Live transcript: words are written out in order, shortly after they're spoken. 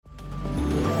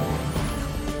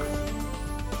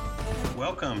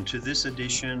Welcome to this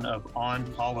edition of On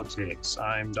Politics.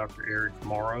 I'm Dr. Eric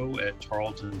Morrow at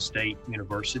Tarleton State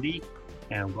University,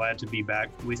 and I'm glad to be back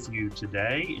with you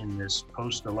today in this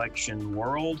post-election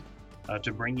world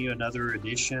to bring you another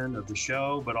edition of the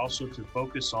show, but also to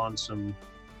focus on some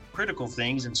critical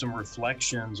things and some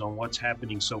reflections on what's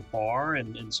happening so far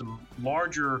and some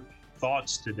larger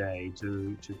thoughts today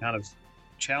to kind of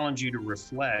challenge you to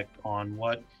reflect on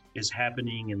what is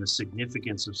happening and the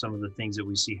significance of some of the things that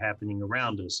we see happening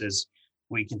around us. As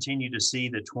we continue to see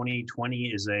that 2020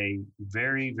 is a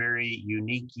very, very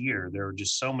unique year. There are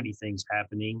just so many things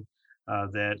happening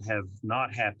that have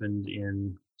not happened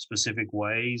in specific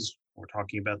ways. We're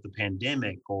talking about the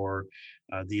pandemic or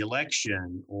the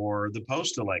election or the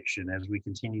post-election as we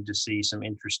continue to see some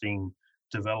interesting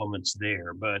developments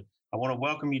there. But I want to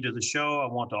welcome you to the show.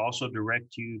 I want to also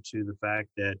direct you to the fact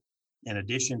that in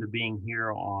addition to being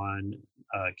here on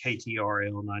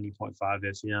KTRL 90.5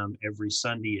 FM every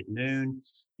Sunday at noon,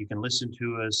 you can listen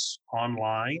to us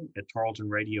online at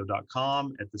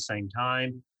tarletonradio.com at the same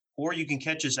time, or you can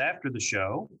catch us after the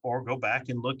show or go back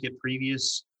and look at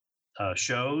previous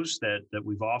shows that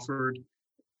we've offered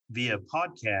via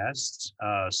podcasts.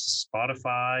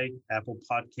 Spotify, Apple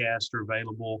Podcasts are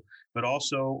available, but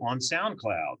also on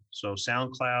SoundCloud. So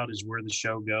SoundCloud is where the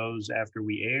show goes after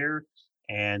we air,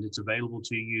 and it's available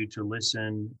to you to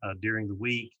listen during the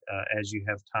week as you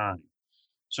have time.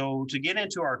 So to get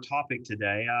into our topic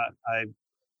today, I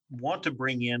want to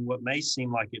bring in what may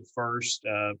seem like at first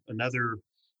another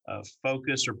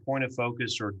focus or point of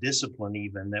focus or discipline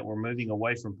even, that we're moving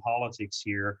away from politics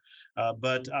here.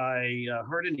 But I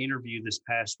heard an interview this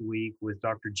past week with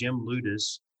Dr. Jim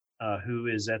Ludes, who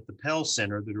is at the Pell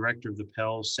Center, the director of the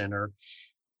Pell Center,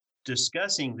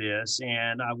 discussing this,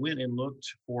 and I went and looked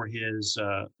for his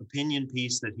opinion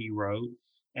piece that he wrote.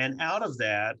 And out of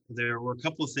that, there were a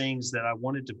couple of things that I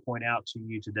wanted to point out to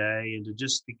you today and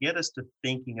to get us to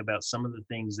thinking about some of the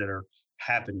things that are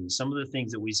happening, some of the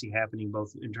things that we see happening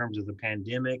both in terms of the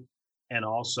pandemic and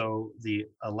also the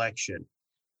election.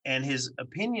 And his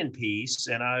opinion piece,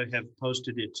 and I have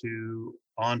posted it to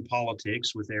On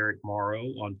Politics with Eric Morrow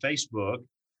on Facebook,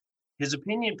 his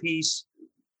opinion piece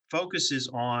focuses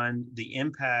on the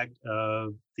impact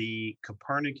of the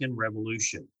Copernican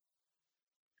revolution.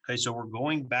 Okay, so we're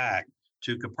going back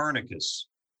to Copernicus,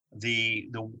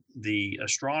 the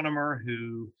astronomer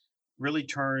who really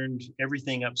turned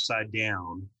everything upside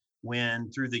down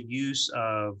when, through the use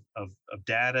of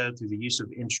data, through the use of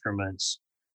instruments,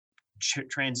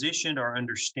 transitioned our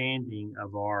understanding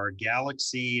of our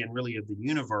galaxy and really of the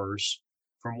universe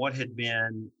from what had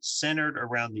been centered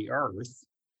around the Earth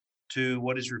to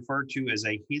what is referred to as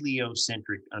a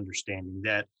heliocentric understanding,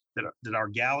 that our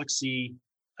galaxy,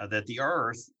 that the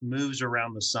Earth moves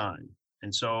around the sun.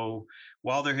 And so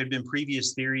while there had been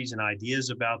previous theories and ideas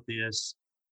about this,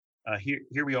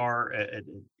 here we are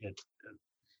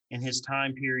in his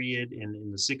time period in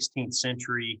the 16th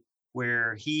century,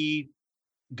 where he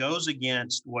goes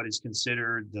against what is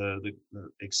considered the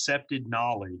accepted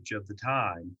knowledge of the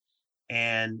time,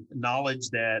 and knowledge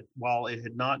that, while it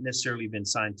had not necessarily been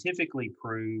scientifically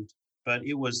proved, but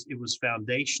it was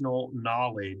foundational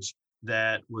knowledge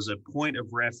that was a point of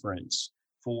reference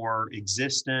for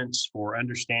existence, for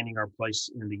understanding our place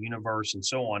in the universe, and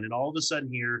so on. And all of a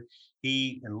sudden here,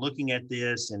 and looking at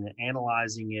this and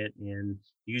analyzing it and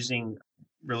using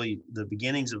really the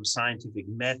beginnings of a scientific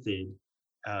method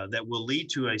that will lead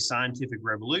to a scientific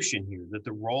revolution here, that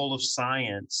the role of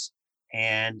science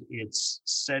and it's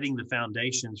setting the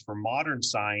foundations for modern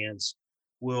science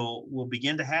will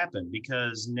begin to happen,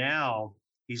 because now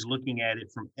he's looking at it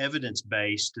from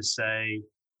evidence-based to say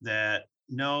that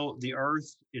no, the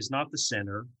Earth is not the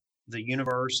center. The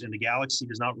universe and the galaxy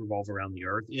does not revolve around the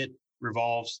Earth. The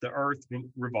Earth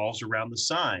revolves around the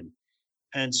sun.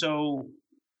 And so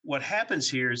what happens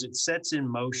here is it sets in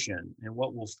motion, and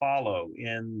what will follow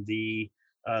in the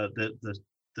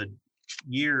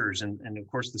years and of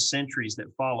course the centuries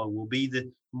that follow will be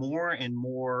the more and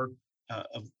more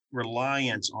of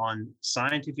reliance on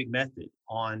scientific method,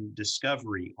 on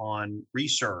discovery, on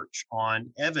research, on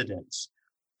evidence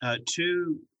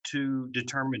to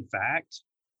determine fact,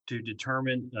 to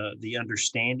determine the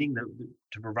understanding,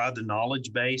 to provide the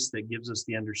knowledge base that gives us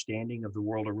the understanding of the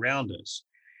world around us.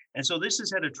 And so this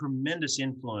has had a tremendous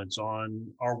influence on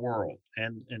our world,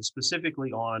 and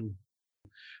specifically on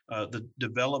the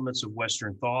developments of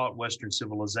Western thought, Western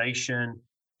civilization,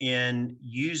 in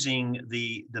using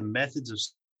the methods of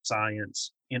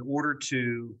science in order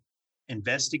to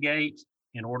investigate,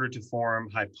 in order to form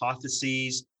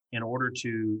hypotheses, in order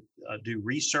to do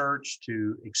research,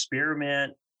 to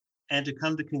experiment, and to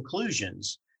come to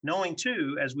conclusions Knowing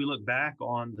too, as we look back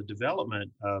on the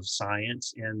development of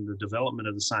science and the development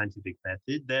of the scientific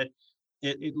method, that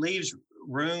it leaves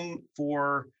room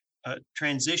for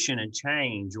transition and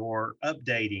change or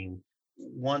updating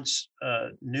once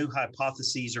new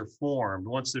hypotheses are formed,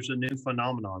 once there's a new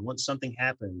phenomenon, once something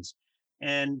happens.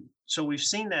 And so we've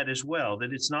seen that as well,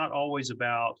 that it's not always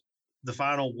about the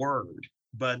final word,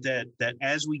 but that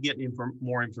as we get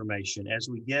more information, as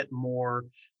we get more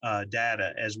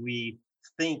data, as we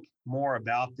think more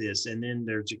about this, and then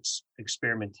there's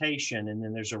experimentation, and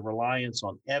then there's a reliance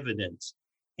on evidence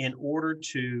in order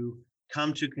to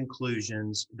come to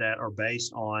conclusions that are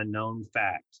based on known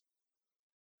fact,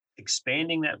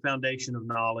 expanding that foundation of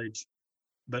knowledge,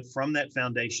 but from that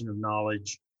foundation of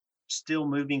knowledge, still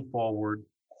moving forward,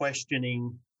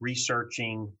 questioning,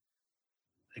 researching,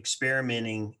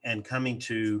 experimenting, and coming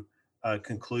to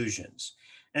conclusions.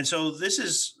 And so this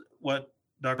is what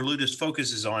Dr. Lueders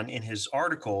focuses on in his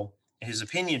article, his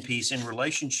opinion piece, in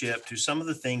relationship to some of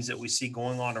the things that we see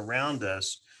going on around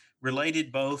us,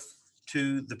 related both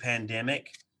to the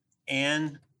pandemic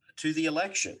and to the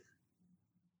election.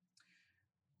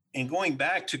 And going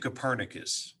back to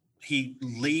Copernicus, he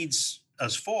leads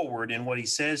us forward in what he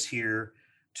says here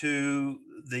to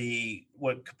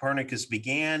what Copernicus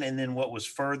began, and then what was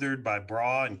furthered by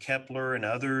Brahe and Kepler and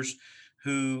others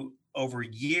who, over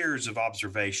years of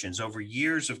observations, over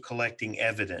years of collecting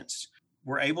evidence,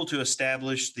 were able to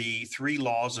establish the three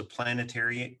laws of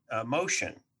planetary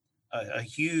motion, a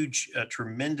huge,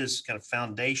 tremendous kind of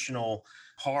foundational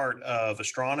part of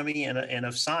astronomy and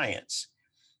of science.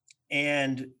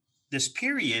 And this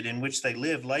period in which they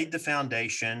lived laid the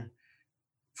foundation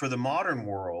for the modern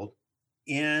world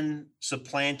in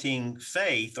supplanting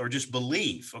faith or just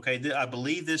belief. Okay, I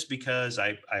believe this because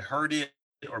I heard it,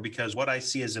 or because what I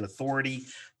see as an authority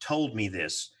told me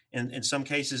this. In some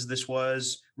cases, this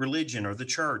was religion or the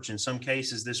church. In some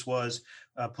cases, this was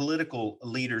political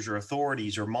leaders or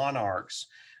authorities or monarchs.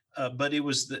 But it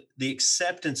was the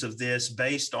acceptance of this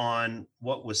based on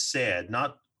what was said,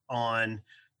 not on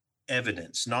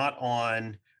evidence, not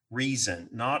on reason,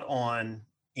 not on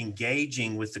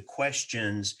engaging with the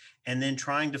questions and then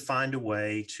trying to find a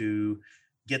way to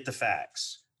get the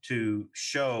facts, to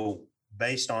show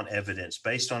based on evidence,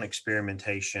 based on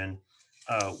experimentation,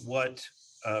 what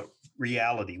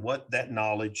reality, what that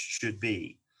knowledge should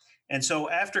be. And so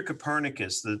after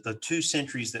Copernicus, the 2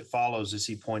 centuries that follows, as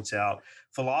he points out,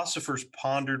 philosophers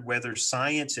pondered whether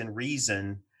science and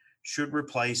reason should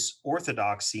replace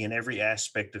orthodoxy in every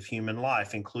aspect of human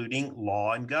life, including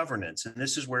law and governance. And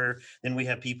this is where then we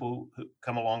have people who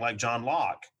come along like John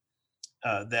Locke,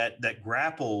 that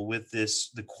grapple with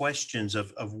the questions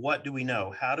of what do we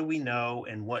know, how do we know,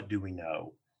 and what do we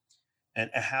know, and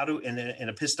in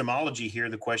epistemology here,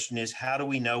 the question is, how do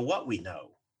we know what we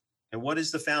know, and what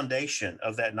is the foundation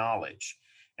of that knowledge?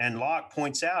 And Locke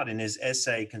points out in his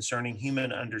essay concerning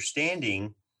human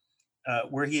understanding,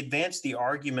 where he advanced the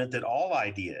argument that all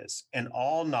ideas and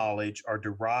all knowledge are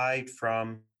derived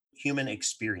from human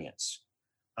experience.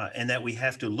 And that we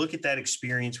have to look at that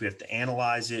experience, we have to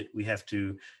analyze it, we have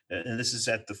to, and this is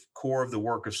at the core of the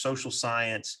work of social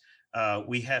science,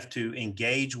 we have to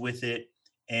engage with it,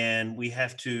 and we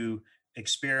have to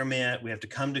experiment, we have to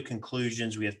come to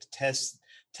conclusions, we have to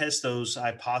test those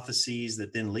hypotheses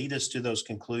that then lead us to those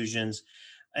conclusions.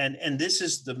 And this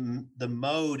is the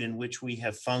mode in which we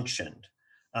have functioned,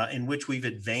 in which we've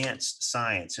advanced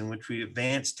science, in which we've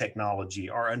advanced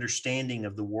technology, our understanding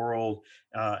of the world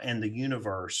and the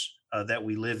universe that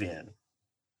we live in.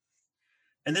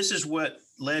 And this is what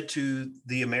led to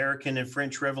the American and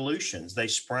French revolutions. They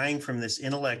sprang from this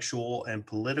intellectual and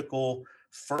political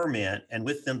ferment, and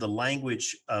with them the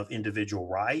language of individual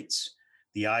rights,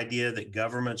 the idea that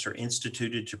governments are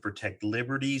instituted to protect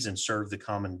liberties and serve the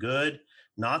common good,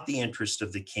 not the interest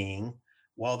of the king,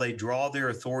 while they draw their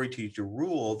authority to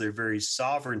rule their very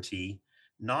sovereignty,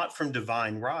 not from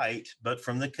divine right, but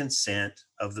from the consent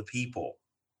of the people.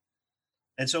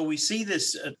 And so we see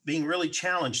this being really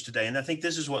challenged today. And I think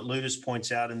this is what Lueders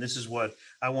points out, and this is what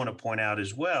I want to point out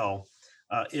as well,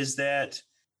 is that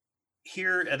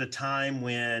here at a time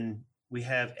when we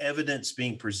have evidence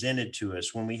being presented to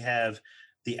us, when we have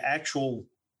the actual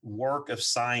work of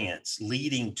science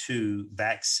leading to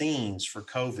vaccines for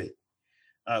COVID,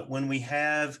 when we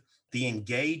have the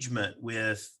engagement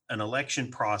with an election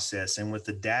process and with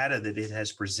the data that it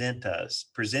has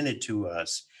presented to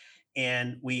us,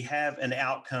 and we have an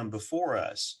outcome before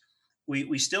us,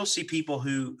 we still see people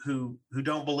who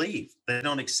don't believe. They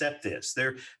don't accept this.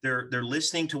 They're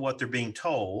listening to what they're being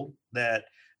told, that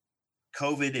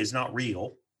COVID is not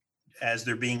real, as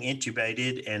they're being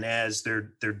intubated and as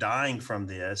they're dying from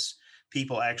this.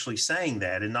 people actually saying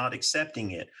that and not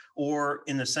accepting it. Or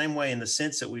in the same way, in the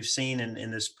sense that we've seen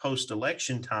in this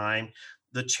post-election time,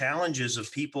 the challenges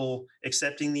of people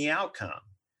accepting the outcome.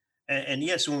 And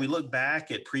yes, when we look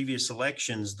back at previous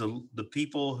elections, the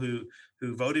people who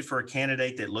voted for a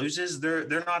candidate that loses,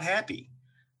 they're not happy.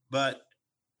 But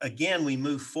again, we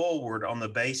move forward on the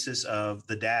basis of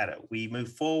the data. We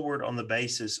move forward on the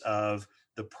basis of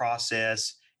the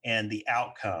process and the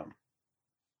outcome.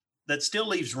 That still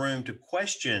leaves room to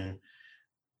question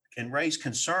and raise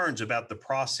concerns about the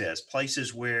process,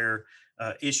 places where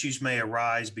issues may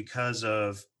arise because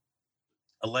of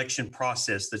election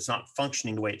process that's not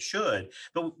functioning the way it should.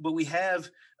 But we have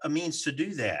a means to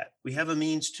do that. We have a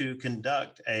means to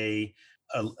conduct an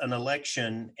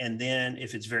election, and then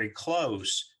if it's very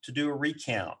close, to do a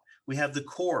recount. We have the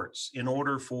courts in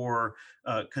order for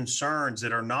concerns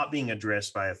that are not being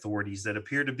addressed by authorities that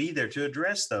appear to be there to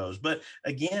address those. But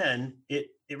again, it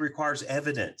requires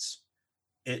evidence.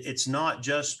 It's not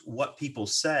just what people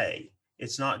say.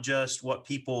 It's not just what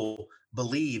people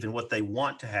believe and what they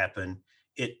want to happen.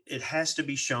 It has to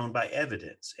be shown by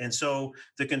evidence. And so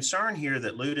the concern here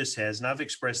that Ludus has, and I've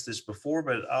expressed this before,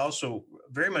 but I also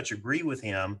very much agree with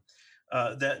him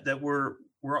that we're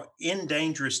in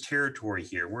dangerous territory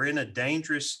here. We're in a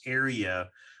dangerous area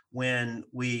when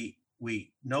we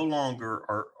no longer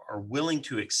are willing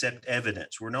to accept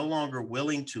evidence. We're no longer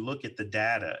willing to look at the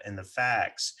data and the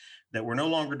facts, that we're no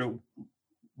longer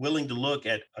willing to look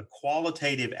at a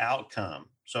qualitative outcome.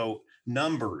 So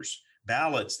numbers,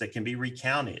 ballots that can be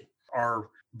recounted, our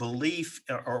belief,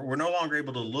 or we're no longer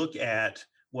able to look at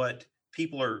what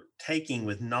people are taking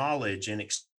with knowledge and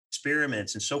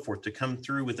experiments and so forth to come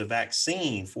through with a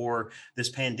vaccine for this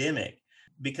pandemic,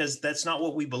 because that's not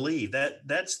what we believe.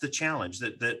 That's the challenge,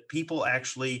 that people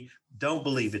actually don't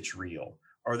believe it's real,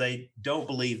 or they don't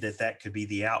believe that could be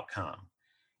the outcome.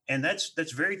 And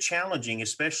that's very challenging,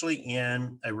 especially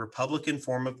in a Republican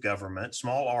form of government,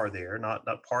 small r there, not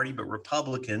party, but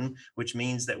Republican, which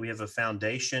means that we have a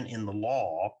foundation in the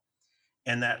law.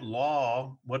 And that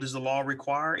law, what does the law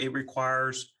require? It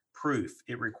requires proof.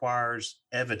 It requires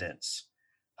evidence.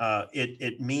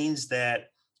 It means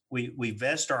that we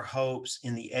vest our hopes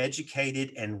in the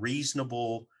educated and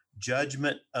reasonable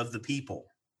judgment of the people,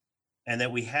 and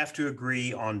that we have to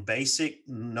agree on basic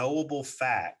knowable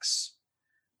facts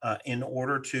in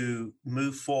order to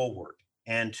move forward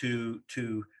and to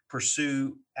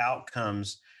pursue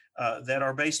outcomes that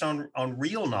are based on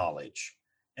real knowledge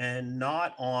and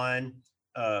not on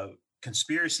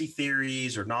conspiracy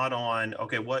theories, or not on,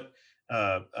 okay, what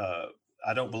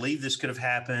I don't believe this could have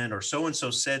happened, or so and so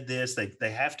said this.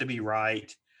 They have to be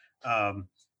right.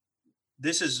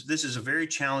 This is a very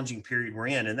challenging period we're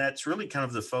in, and that's really kind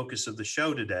of the focus of the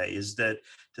show today. Is that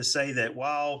to say that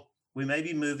while we may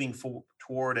be moving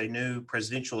toward a new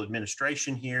presidential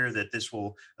administration here, that this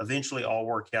will eventually all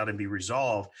work out and be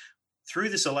resolved through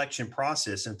this election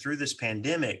process and through this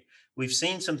pandemic, we've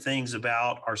seen some things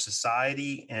about our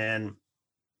society and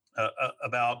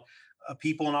about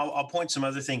people, and I'll point some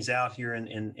other things out here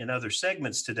in other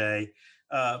segments today,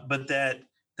 but that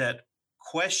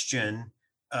question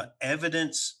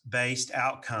evidence-based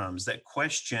outcomes, that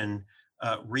question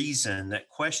reason, that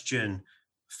question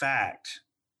fact,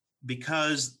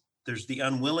 because there's the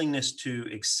unwillingness to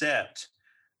accept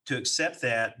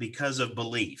that because of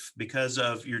belief, because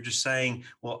of, you're just saying,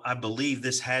 well, I believe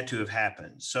this had to have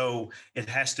happened, so it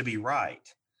has to be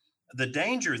right. The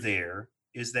danger there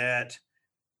is that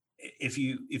if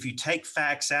you take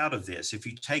facts out of this, if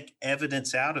you take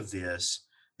evidence out of this,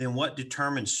 then what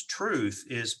determines truth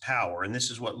is power. And this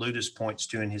is what Ludus points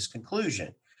to in his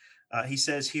conclusion. He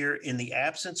says here, in the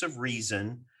absence of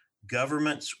reason,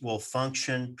 governments will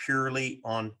function purely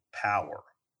on power.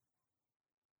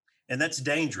 And that's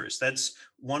dangerous. That's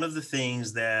one of the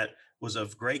things that was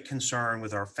of great concern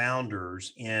with our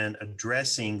founders in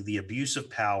addressing the abuse of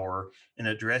power and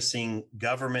addressing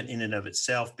government in and of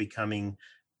itself becoming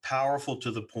powerful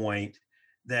to the point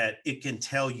that it can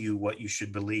tell you what you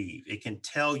should believe. It can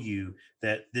tell you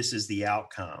that this is the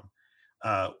outcome,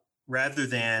 rather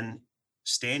than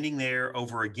standing there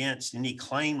over against any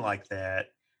claim like that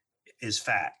is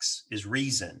facts, is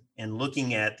reason, and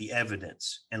looking at the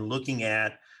evidence and looking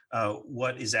at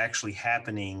what is actually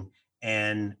happening,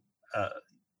 and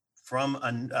from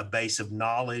a base of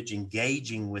knowledge,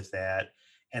 engaging with that,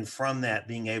 and from that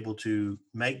being able to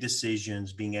make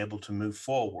decisions, being able to move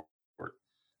forward.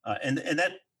 And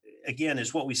that, again,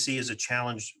 is what we see as a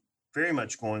challenge very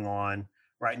much going on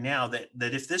right now, that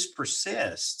if this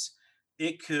persists,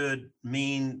 it could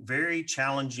mean very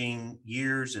challenging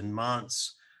years and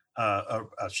months, or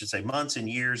I should say months and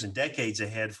years and decades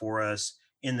ahead for us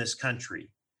in this country,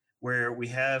 where we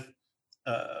have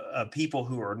people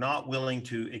who are not willing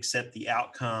to accept the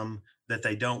outcome that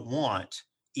they don't want,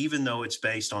 even though it's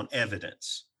based on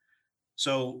evidence.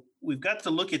 So we've got to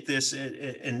look at this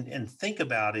and think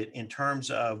about it in terms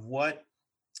of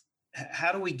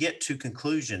how do we get to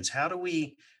conclusions? How do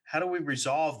we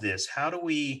resolve this?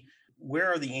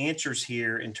 Where are the answers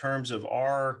here in terms of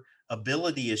our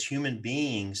ability as human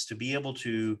beings to be able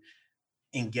to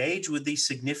engage with these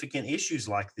significant issues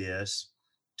like this,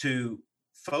 to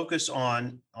focus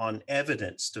on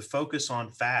evidence, to focus on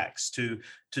facts, to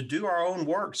do our own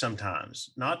work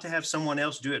sometimes, not to have someone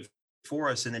else do it for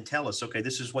us and then tell us, okay,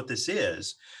 this is what this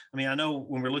is. I mean, I know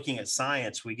when we're looking at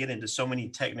science, we get into so many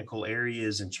technical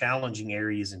areas and challenging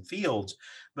areas and fields.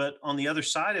 But on the other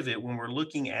side of it, when we're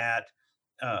looking at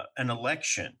an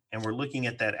election and we're looking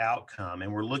at that outcome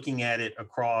and we're looking at it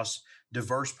across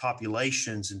diverse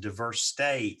populations and diverse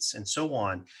states and so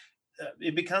on,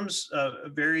 it becomes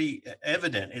very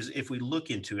evident as if we look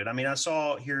into it. I mean, I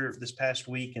saw here this past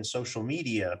week in social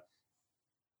media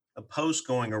a post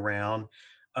going around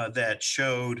that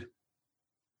showed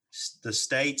the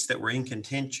states that were in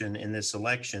contention in this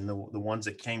election, the ones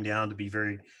that came down to be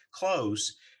very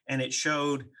close, and it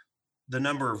showed the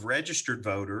number of registered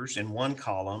voters in one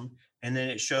column, and then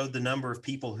it showed the number of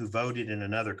people who voted in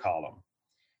another column.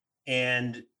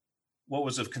 And what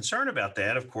was of concern about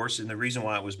that, of course, and the reason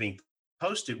why it was being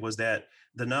posted was that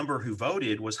the number who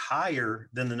voted was higher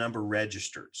than the number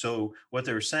registered. So what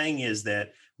they were saying is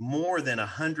that more than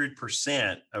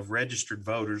 100% of registered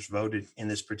voters voted in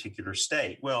this particular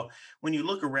state. Well, when you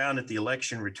look around at the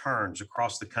election returns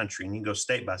across the country and you go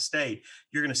state by state,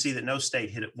 you're going to see that no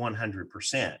state hit it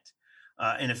 100%.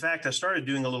 And in fact, I started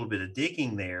doing a little bit of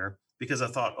digging there because I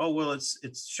thought, oh, well,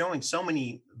 it's showing so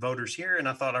many voters here. And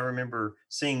I thought I remember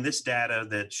seeing this data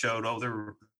that showed, oh,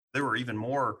 there were even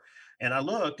more. And I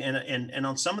looked, and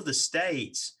on some of the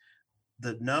states,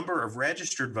 the number of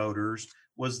registered voters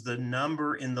was the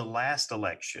number in the last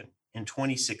election in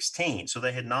 2016. So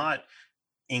they had not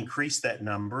increased that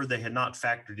number. They had not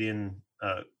factored in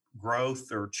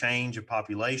growth or change of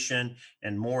population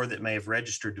and more that may have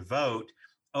registered to vote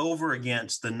over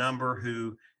against the number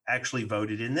who actually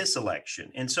voted in this election.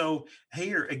 And so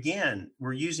here again,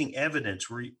 we're using evidence.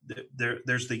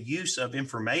 There's the use of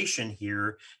information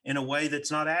here in a way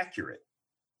that's not accurate.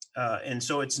 And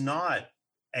so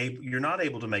you're not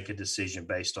able to make a decision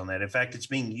based on that. In fact, it's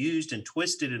being used and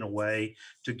twisted in a way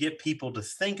to get people to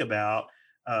think about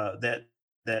that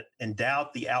and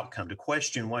doubt the outcome, to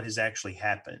question what has actually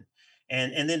happened.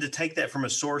 And then to take that from a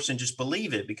source and just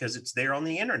believe it because it's there on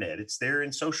the internet, it's there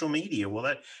in social media.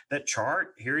 Well, that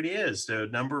chart, here it is, the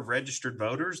number of registered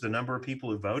voters, the number of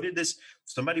people who voted.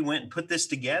 Somebody went and put this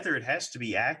together. It has to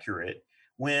be accurate,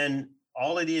 when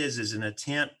all it is an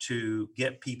attempt to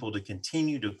get people to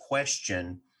continue to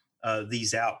question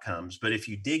these outcomes. But if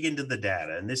you dig into the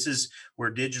data, and this is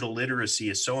where digital literacy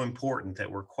is so important, that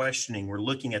we're questioning, we're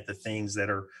looking at the things that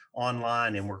are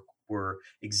online, and we're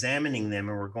examining them,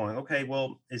 and we're going, okay,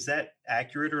 well, is that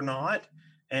accurate or not?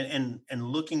 And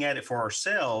looking at it for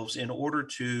ourselves in order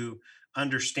to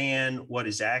understand what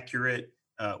is accurate,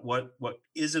 what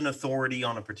is an authority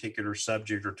on a particular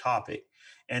subject or topic.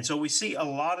 And so we see a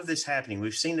lot of this happening.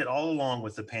 We've seen it all along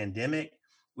with the pandemic.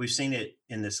 We've seen it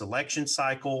in this election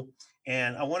cycle.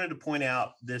 And I wanted to point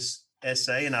out this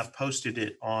essay, and I've posted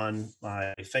it on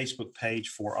my Facebook page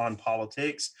for On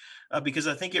Politics, because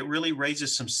I think it really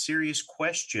raises some serious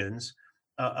questions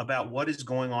about what is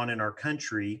going on in our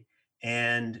country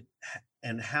and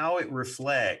how it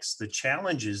reflects the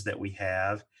challenges that we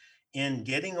have in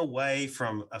getting away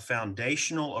from a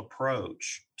foundational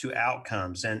approach to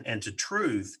outcomes and to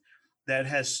truth that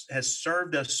has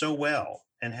served us so well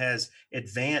and has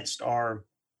advanced our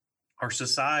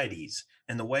societies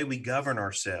and the way we govern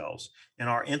ourselves, and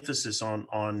our emphasis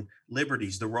on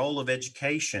liberties, the role of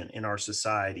education in our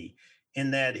society,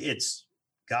 in that it's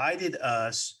guided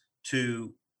us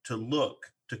to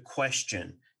look, to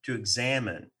question, to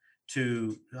examine,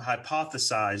 to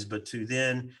hypothesize, but to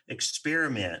then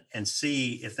experiment and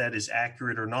see if that is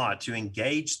accurate or not, to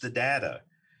engage the data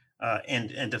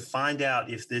and to find out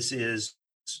if this is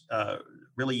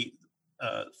really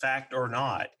fact or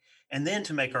not, and then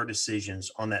to make our decisions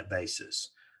on that basis,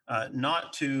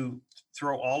 not to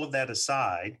throw all of that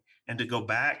aside and to go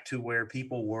back to where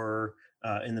people were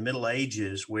in the Middle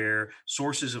Ages, where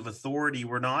sources of authority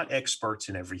were not experts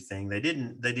in everything. They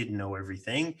didn't know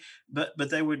everything, but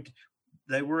they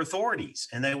were authorities,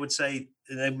 and they would say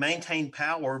they maintained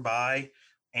power by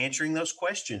answering those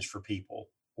questions for people,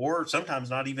 or sometimes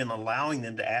not even allowing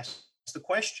them to ask ask the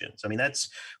questions. I mean, that's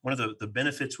one of the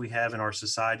benefits we have in our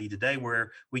society today,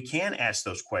 where we can ask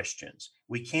those questions.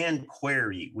 We can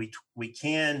query. We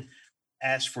can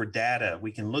ask for data.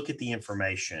 We can look at the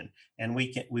information, and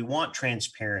we want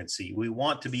transparency. We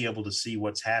want to be able to see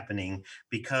what's happening,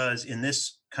 because in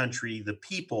this country, the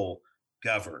people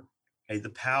govern. Okay?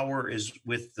 The power is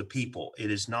with the people.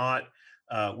 It is not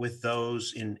with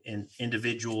those in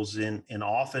individuals in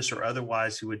office or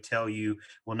otherwise who would tell you,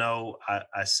 well, no,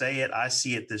 I say it, I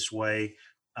see it this way.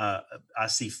 I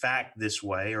see fact this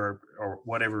way, or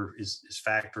whatever is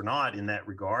fact or not in that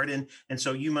regard, and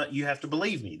so you have to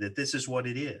believe me that this is what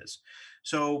it is.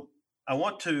 So I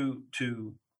want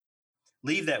to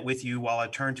leave that with you while I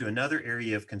turn to another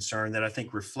area of concern that I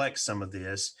think reflects some of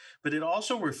this, but it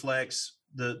also reflects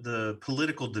the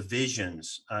political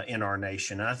divisions in our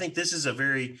nation. And I think this is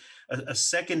a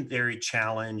secondary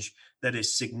challenge that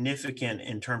is significant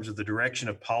in terms of the direction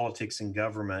of politics and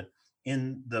government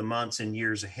in the months and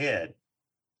years ahead.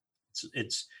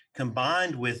 It's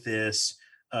combined with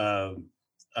uh,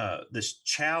 this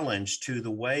challenge to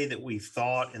the way that we've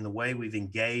thought and the way we've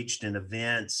engaged in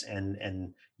events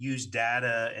and used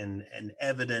data and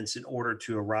evidence in order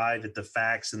to arrive at the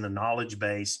facts and the knowledge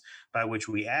base by which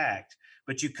we act.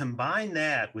 But you combine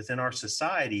that within our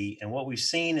society, and what we've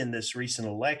seen in this recent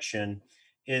election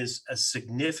is a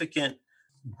significant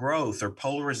growth or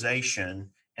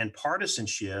polarization and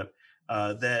partisanship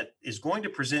that is going to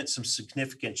present some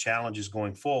significant challenges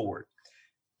going forward.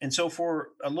 And so, for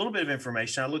a little bit of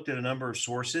information, I looked at a number of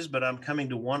sources, but I'm coming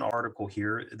to one article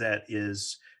here that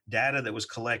is data that was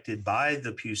collected by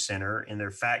the Pew Center in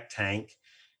their fact tank.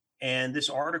 And this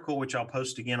article, which I'll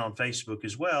post again on Facebook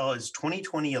as well, is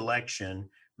 2020 election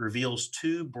reveals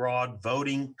two broad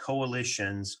voting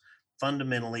coalitions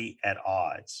fundamentally at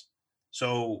odds.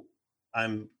 So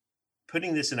I'm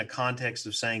putting this in a context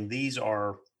of saying these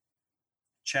are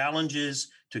challenges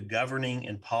to governing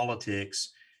and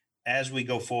politics as we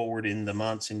go forward in the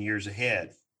months and years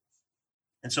ahead.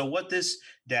 And so what this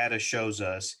data shows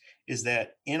us is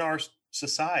that in our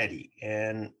society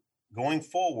and going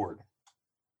forward,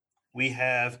 we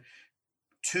have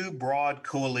two broad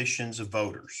coalitions of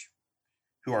voters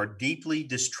who are deeply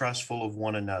distrustful of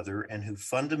one another and who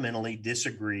fundamentally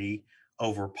disagree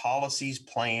over policies,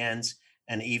 plans,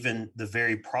 and even the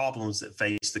very problems that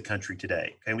face the country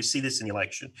today. And we see this in the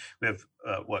election. We have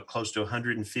close to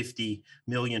 150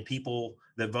 million people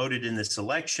that voted in this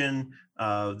election.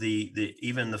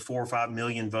 Even the 4 or 5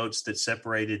 million votes that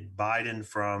separated Biden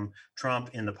from Trump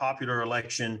in the popular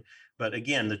election. But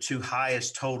again, the two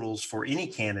highest totals for any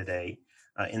candidate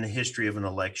in the history of an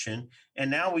election. And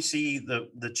now we see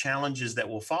the challenges that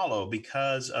will follow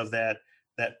because of that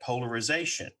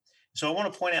polarization. So I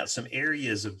want to point out some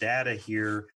areas of data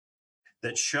here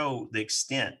that show the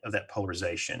extent of that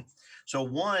polarization. So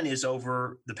one is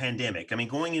over the pandemic. I mean,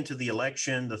 going into the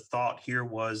election, the thought here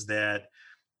was that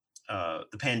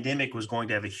the pandemic was going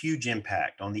to have a huge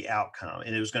impact on the outcome,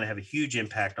 and it was going to have a huge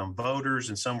impact on voters,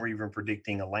 and some were even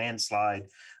predicting a landslide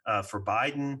for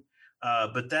Biden.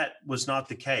 But that was not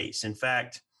the case. In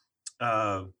fact,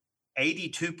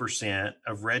 82%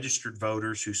 of registered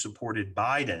voters who supported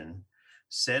Biden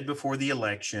said before the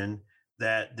election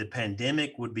that the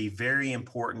pandemic would be very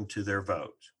important to their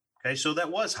vote. Okay, so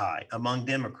that was high among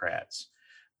Democrats.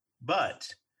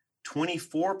 But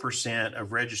 24%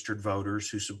 of registered voters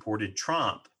who supported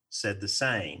Trump said the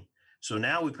same. So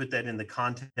now we put that in the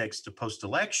context of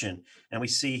post-election, and we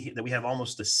see that we have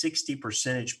almost a 60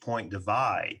 percentage point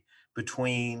divide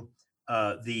between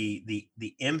the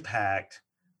impact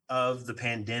of the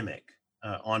pandemic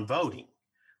on voting.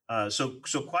 So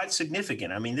quite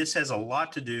significant. I mean, this has a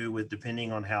lot to do with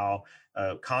depending on how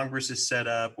Congress is set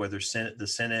up, whether the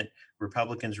Senate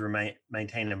Republicans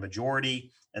maintain a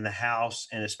majority, and the House,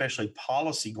 and especially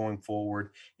policy going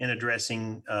forward in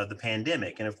addressing the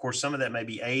pandemic. And of course, some of that may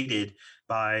be aided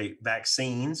by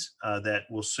vaccines that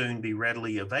will soon be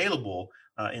readily available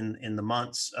in the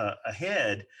months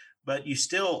ahead. But you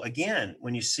still, again,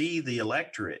 when you see the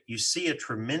electorate, you see a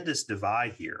tremendous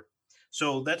divide here.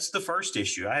 So that's the first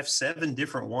issue. I have 7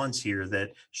 different ones here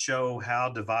that show how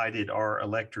divided our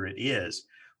electorate is.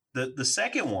 The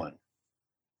second one,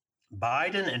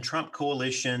 Biden and Trump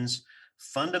coalitions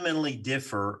fundamentally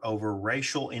differ over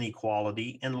racial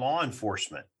inequality and law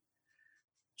enforcement.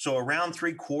 So around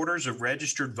 3/4 of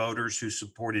registered voters who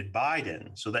supported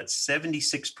Biden, so that's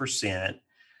 76%,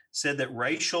 said that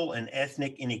racial and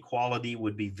ethnic inequality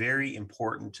would be very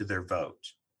important to their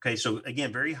vote. Okay, so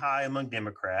again, very high among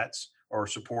Democrats or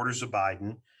supporters of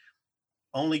Biden.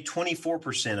 Only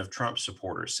 24% of Trump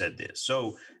supporters said this.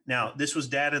 So now this was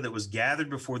data that was gathered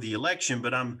before the election,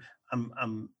 but I'm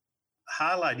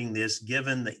highlighting this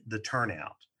given the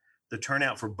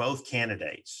turnout for both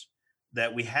candidates,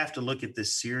 that we have to look at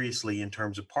this seriously in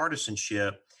terms of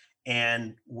partisanship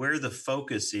and where the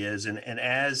focus is. And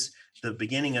as the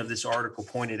beginning of this article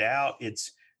pointed out,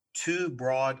 it's two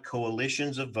broad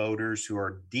coalitions of voters who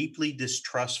are deeply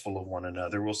distrustful of one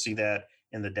another. We'll see that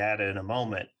in the data in a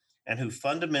moment, and who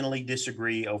fundamentally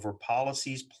disagree over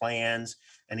policies, plans,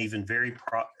 and even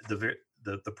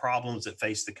the problems that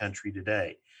face the country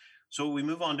today. So we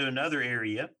move on to another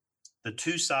area. The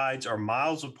two sides are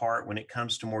miles apart when it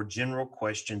comes to more general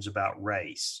questions about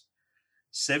race.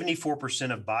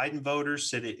 74% of Biden voters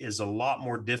said it is a lot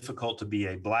more difficult to be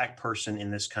a Black person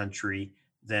in this country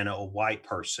than a white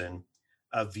person,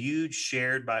 a view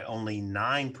shared by only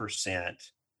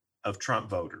 9% of Trump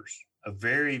voters. A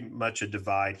very much a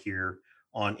divide here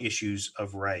on issues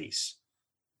of race.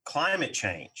 Climate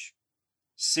change.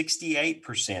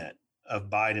 68% of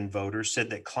Biden voters said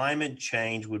that climate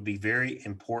change would be very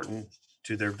important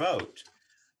to their vote.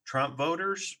 Trump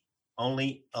voters,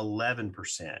 only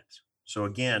 11%. So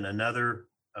again, another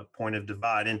point of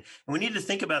divide. And we need to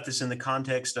think about this in the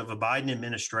context of a Biden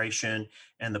administration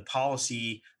and the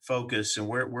policy focus and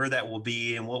where that will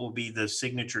be and what will be the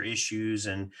signature issues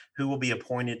and who will be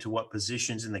appointed to what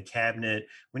positions in the cabinet.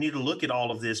 We need to look at all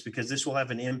of this because this will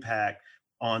have an impact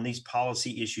on these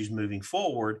policy issues moving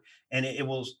forward. And it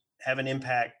will have an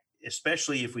impact,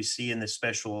 especially if we see in this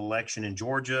special election in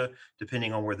Georgia,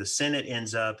 depending on where the Senate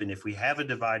ends up. And if we have a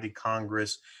divided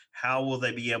Congress, how will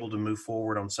they be able to move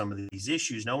forward on some of these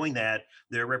issues, knowing that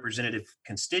their representative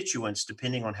constituents,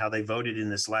 depending on how they voted in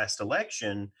this last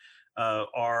election,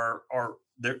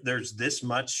 there's this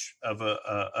much of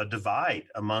a divide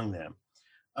among them.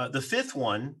 The fifth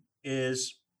one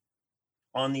is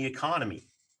on the economy.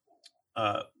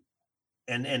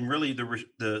 And really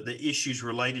the issues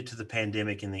related to the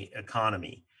pandemic and the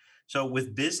economy. So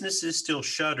with businesses still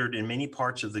shuttered in many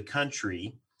parts of the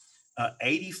country,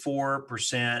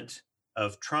 84%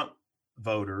 of Trump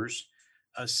voters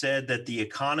said that the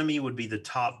economy would be the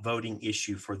top voting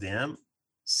issue for them.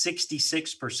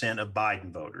 66% of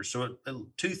Biden voters. So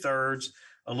 2/3,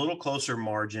 a little closer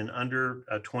margin, under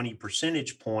 20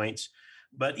 percentage points.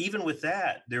 But even with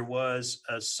that, there was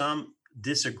some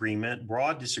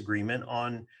broad disagreement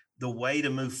on the way to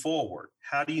move forward.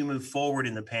 How do you move forward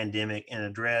in the pandemic and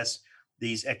address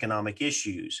these economic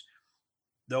issues?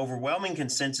 The overwhelming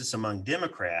consensus among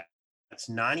Democrats,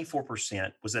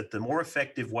 94%, was that the more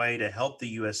effective way to help the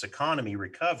U.S. economy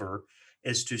recover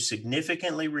is to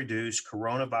significantly reduce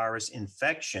coronavirus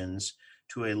infections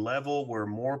to a level where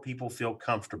more people feel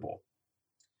comfortable.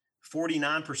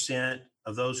 49%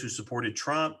 of those who supported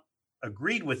Trump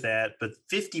agreed with that, but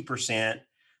 50%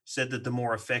 said that the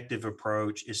more effective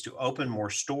approach is to open more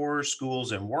stores,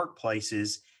 schools, and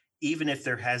workplaces, even if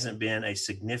there hasn't been a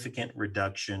significant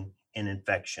reduction in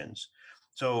infections.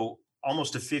 So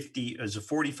almost a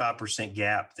 45%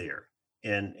 gap there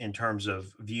in terms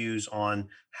of views on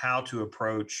how to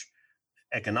approach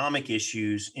economic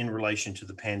issues in relation to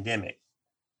the pandemic.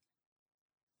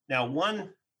 Now,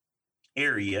 one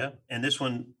area, and this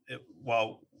one,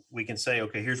 while we can say,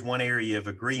 okay, here's one area of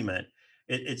agreement,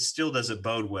 it still doesn't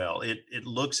bode well. It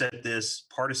looks at this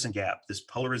partisan gap, this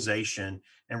polarization,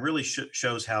 and really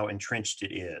shows how entrenched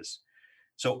it is.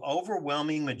 So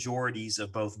overwhelming majorities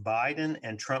of both Biden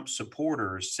and Trump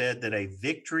supporters said that a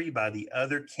victory by the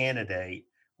other candidate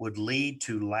would lead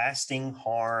to lasting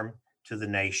harm to the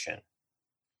nation.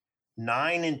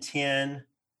 9 in 10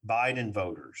 Biden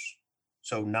voters,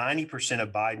 so 90%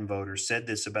 of Biden voters, said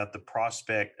this about the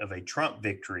prospect of a Trump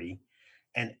victory,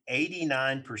 and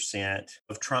 89%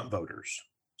 of Trump voters,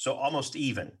 so almost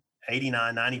even,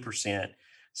 89, 90%,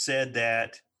 said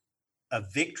that a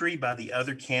victory by the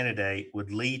other candidate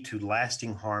would lead to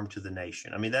lasting harm to the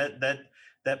nation. I mean, that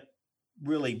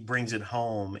really brings it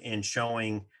home in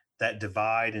showing that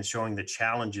divide and showing the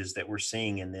challenges that we're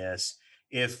seeing in this.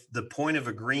 If the point of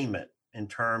agreement in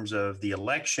terms of the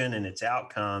election and its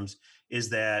outcomes is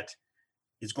that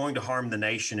it's going to harm the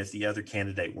nation if the other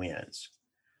candidate wins.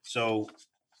 So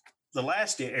the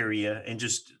last area, and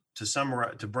just to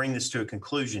summarize, to bring this to a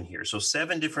conclusion here. So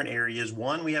 7 different areas.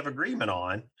 One we have agreement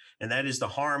on, and that is the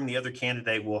harm the other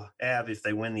candidate will have if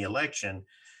they win the election.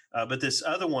 But this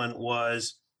other one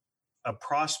was a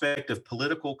prospect of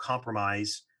political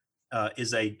compromise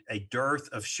is a dearth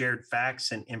of shared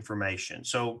facts and information.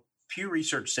 So Pew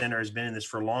Research Center has been in this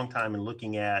for a long time and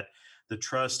looking at the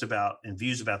trust about and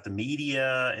views about the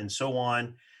media and so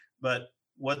on. But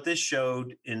what this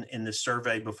showed in the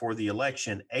survey before the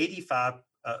election, 85%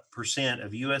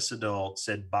 of U.S. adults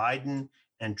said Biden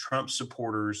and Trump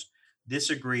supporters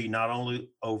disagree not only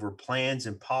over plans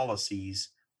and policies,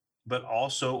 but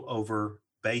also over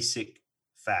basic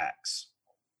facts.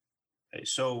 Okay,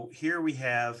 so here we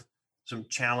have some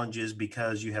challenges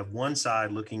because you have one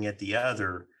side looking at the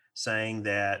other saying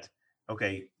that,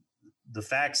 okay, the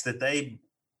facts that they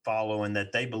follow and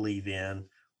that they believe in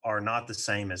are not the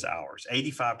same as ours.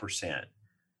 85%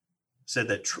 said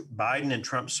that Biden and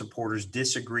Trump supporters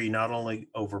disagree not only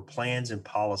over plans and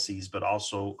policies, but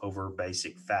also over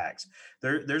basic facts.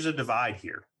 There's a divide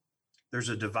here. There's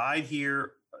a divide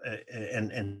here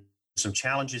and some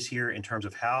challenges here in terms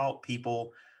of how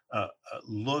people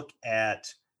look at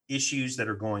issues that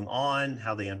are going on,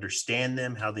 how they understand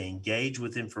them, how they engage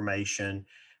with information,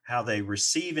 how they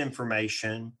receive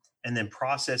information, and then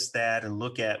process that and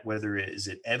look at whether is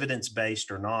it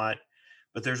evidence-based or not.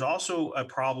 But there's also a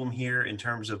problem here in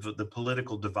terms of the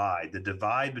political divide, the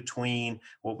divide between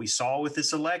what we saw with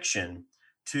this election,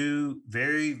 two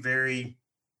very, very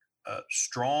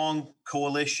strong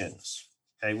coalitions.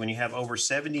 Okay, when you have over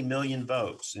 70 million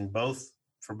votes in both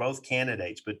for both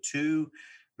candidates, but two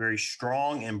very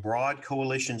strong and broad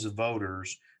coalitions of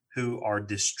voters who are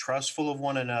distrustful of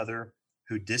one another,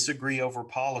 who disagree over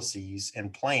policies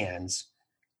and plans,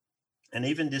 and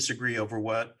even disagree over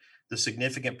what the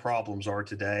significant problems are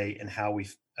today and how we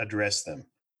address them.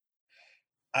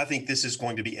 I think this is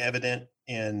going to be evident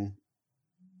in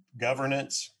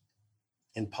governance,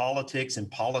 in politics and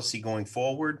policy going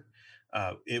forward.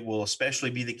 It will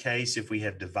especially be the case if we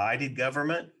have divided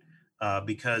government,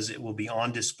 because it will be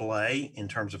on display in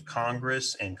terms of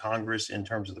Congress and Congress in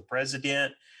terms of the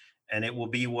president. And it will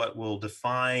be what will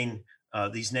define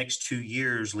these next 2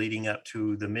 years leading up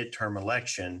to the midterm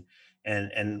election,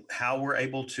 and how we're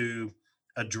able to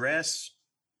address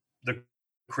the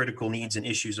critical needs and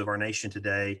issues of our nation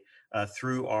today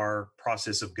through our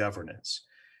process of governance.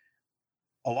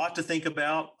 A lot to think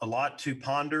about, a lot to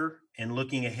ponder, and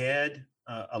looking ahead,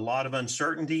 a lot of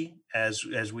uncertainty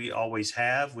as we always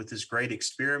have with this great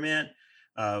experiment,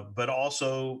 but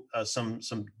also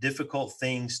some difficult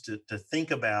things to think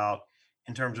about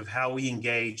in terms of how we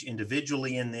engage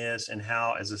individually in this and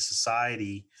how, as a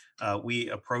society, we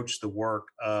approach the work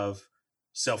of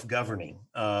self-governing,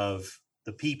 of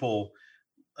the people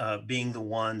being the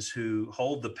ones who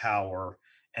hold the power,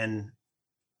 and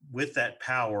with that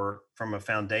power from a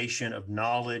foundation of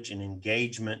knowledge and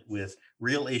engagement with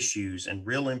real issues and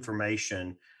real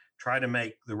information, try to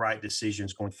make the right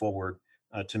decisions going forward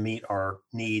to meet our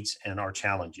needs and our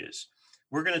challenges.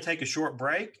 We're going to take a short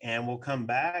break and we'll come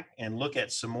back and look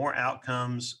at some more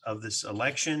outcomes of this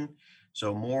election.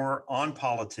 So more On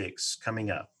Politics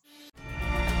coming up.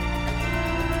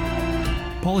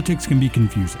 Politics can be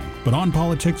confusing, but On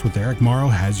Politics with Eric Morrow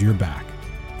has your back.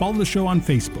 Follow the show on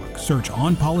Facebook. Search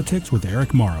On Politics with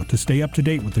Eric Morrow to stay up to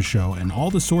date with the show and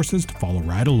all the sources to follow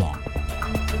right along.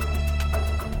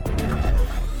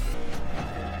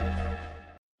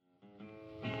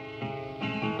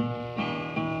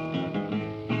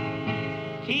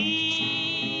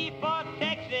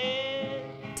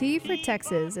 T for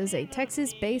Texas is a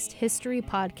Texas-based history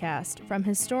podcast from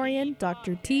historian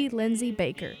Dr. T. Lindsay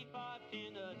Baker.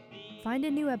 Find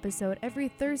a new episode every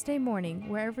Thursday morning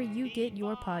wherever you get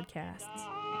your podcasts.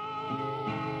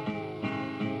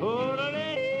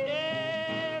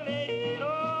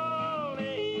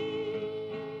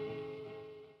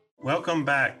 Welcome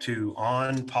back to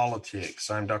On Politics.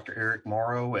 I'm Dr. Eric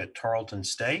Morrow at Tarleton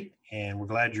State, and we're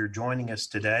glad you're joining us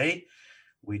today.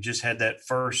 We just had that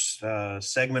first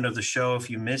segment of the show, if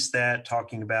you missed that,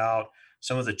 talking about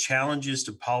some of the challenges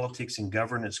to politics and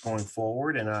governance going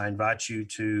forward. And I invite you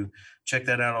to check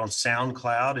that out on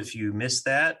SoundCloud. If you missed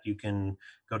that, you can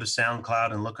go to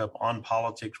SoundCloud and look up On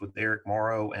Politics with Eric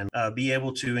Morrow and be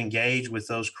able to engage with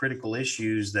those critical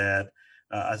issues that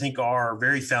I think are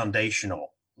very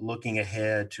foundational, looking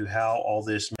ahead to how all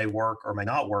this may work or may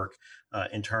not work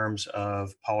in terms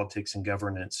of politics and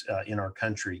governance in our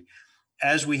country.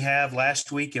 As we have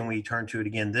last week, and we turn to it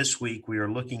again this week, we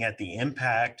are looking at the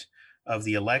impact of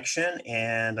the election.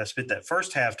 And I spent that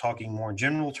first half talking more in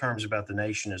general terms about the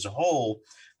nation as a whole.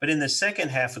 But in the second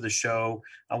half of the show,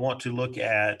 I want to look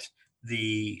at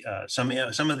the some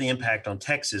of the impact on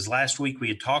Texas. Last week, we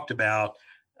had talked about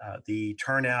the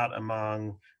turnout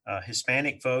among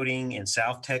Hispanic voting in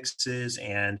South Texas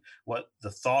and what the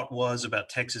thought was about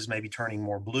Texas maybe turning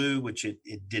more blue, which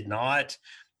it did not,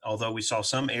 although we saw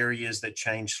some areas that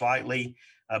changed slightly.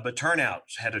 But turnout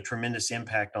had a tremendous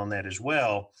impact on that as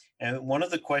well. And one of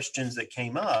the questions that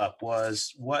came up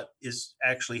was what is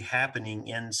actually happening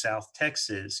in South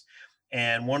Texas?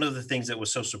 And one of the things that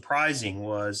was so surprising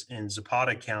was in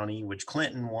Zapata County, which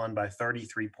Clinton won by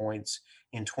 33 points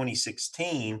in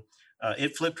 2016,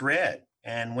 it flipped red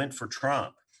and went for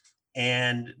Trump.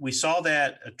 And we saw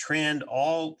that a trend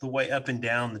all the way up and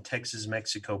down the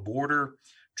Texas-Mexico border.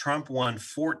 Trump won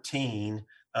 14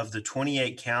 of the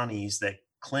 28 counties that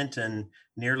Clinton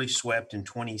nearly swept in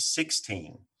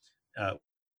 2016, uh,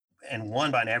 and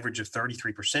won by an average of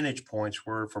 33 percentage points,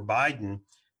 where for Biden,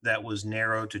 that was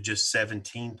narrowed to just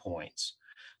 17 points.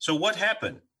 So what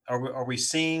happened? Are we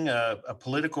seeing a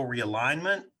political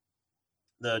realignment?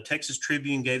 The Texas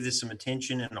Tribune gave this some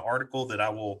attention in an article that I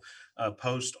will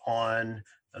post on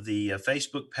the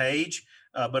Facebook page.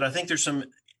 But I think there's some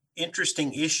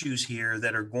interesting issues here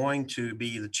that are going to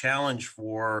be the challenge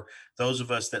for those of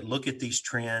us that look at these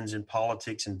trends in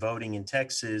politics and voting in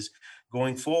Texas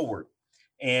going forward.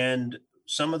 And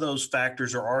some of those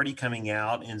factors are already coming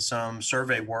out in some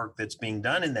survey work that's being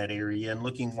done in that area and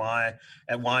looking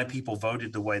at why people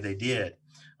voted the way they did.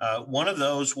 One of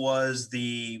those was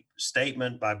the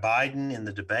statement by Biden in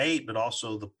the debate, but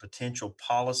also the potential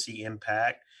policy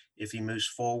impact if he moves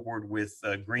forward with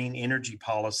green energy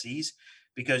policies,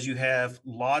 because you have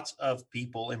lots of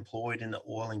people employed in the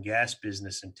oil and gas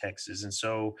business in Texas. And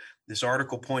so this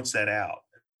article points that out,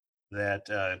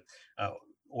 that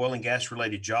oil and gas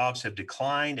related jobs have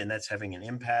declined, and that's having an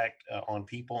impact on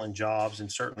people and jobs,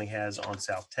 and certainly has on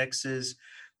South Texas.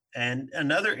 And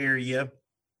another area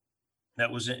that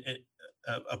was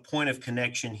a point of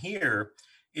connection here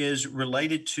is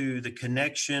related to the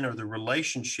connection or the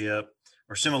relationship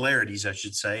or similarities, I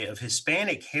should say, of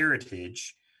Hispanic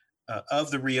heritage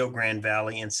of the Rio Grande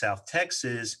Valley in South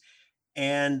Texas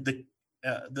and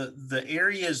the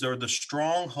areas or the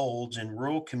strongholds in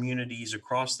rural communities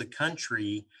across the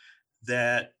country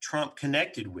that Trump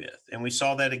connected with. And we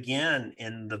saw that again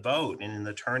in the vote and in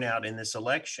the turnout in this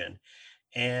election.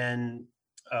 And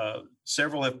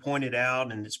several have pointed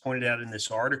out, and it's pointed out in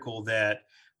this article, that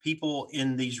people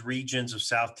in these regions of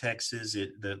South Texas,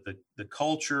 the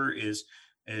culture is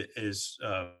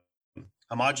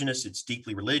homogenous, it's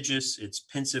deeply religious, it's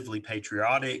pensively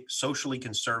patriotic, socially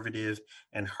conservative,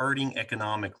 and hurting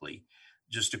economically,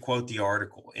 just to quote the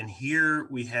article. And here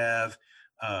we have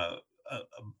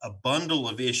a bundle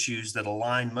of issues that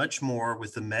align much more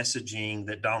with the messaging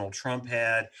that Donald Trump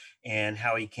had and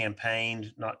how he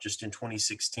campaigned, not just in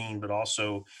 2016, but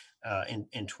also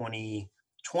in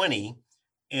 2020,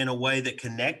 in a way that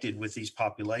connected with these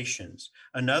populations.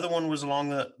 Another one was along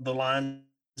the lines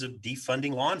of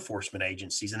defunding law enforcement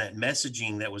agencies and that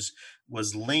messaging that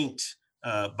was linked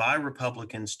by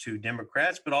Republicans to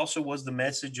Democrats, but also was the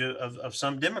message of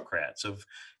some Democrats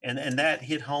and that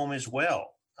hit home as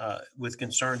well. With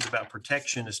concerns about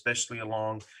protection, especially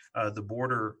along the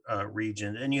border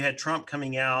region. And you had Trump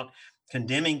coming out,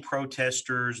 condemning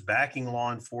protesters, backing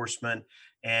law enforcement,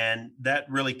 and that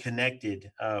really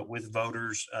connected with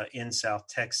voters in South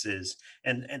Texas,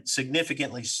 and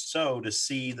significantly so to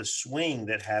see the swing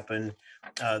that happened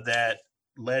that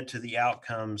led to the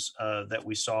outcomes that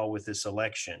we saw with this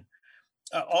election.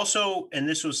 Also, and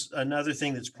this was another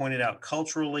thing that's pointed out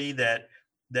culturally, that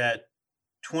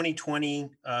 2020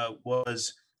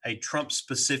 was a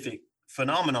Trump-specific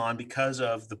phenomenon because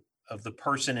of the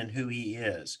person and who he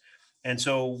is. And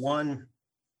so one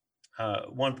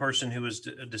person who has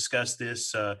discussed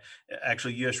this,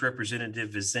 actually U.S.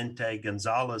 Representative Vicente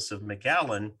Gonzalez of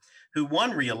McAllen, who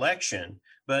won re-election,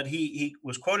 but he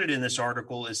was quoted in this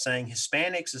article as saying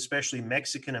Hispanics, especially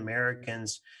Mexican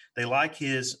Americans, they like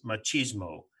his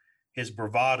machismo, his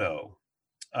bravado.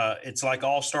 It's like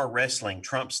all-star wrestling,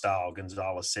 Trump style,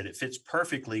 Gonzalez said. It fits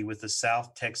perfectly with the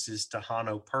South Texas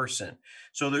Tejano person.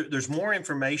 So there's more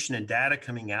information and data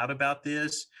coming out about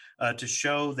this to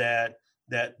show that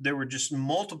there were just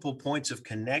multiple points of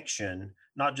connection,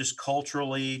 not just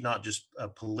culturally, not just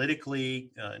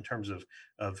politically, in terms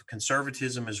of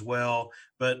conservatism as well,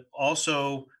 but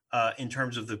also in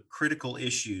terms of the critical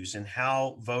issues and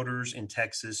how voters in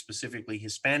Texas, specifically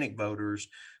Hispanic voters,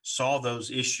 saw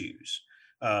those issues.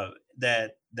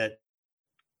 That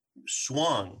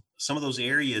swung some of those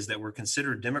areas that were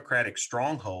considered Democratic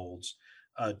strongholds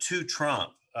to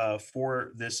Trump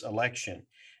for this election.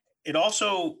 It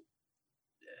also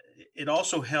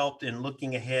helped in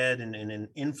looking ahead and in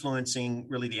influencing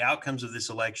really the outcomes of this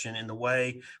election in the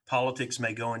way politics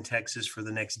may go in Texas for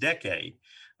the next decade.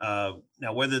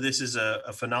 Now, whether this is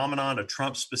a phenomenon, a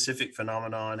Trump-specific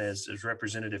phenomenon, as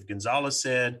Representative Gonzalez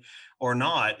said, or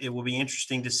not, it will be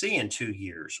interesting to see in 2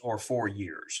 years or 4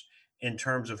 years in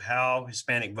terms of how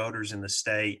Hispanic voters in the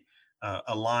state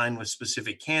align with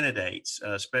specific candidates,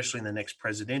 especially in the next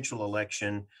presidential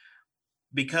election,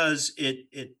 because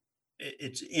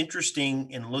it's interesting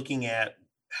in looking at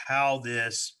how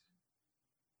this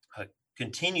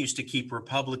continues to keep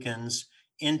Republicans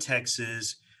in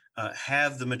Texas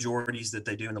have the majorities that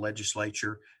they do in the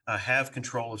legislature, have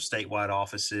control of statewide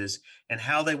offices, and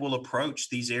how they will approach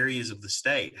these areas of the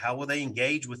state. How will they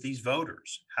engage with these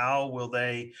voters? How will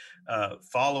they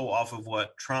follow off of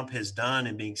what Trump has done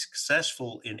in being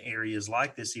successful in areas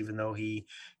like this, even though he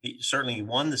certainly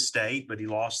won the state, but he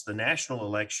lost the national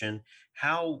election?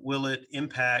 How will it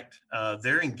impact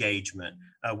their engagement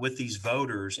with these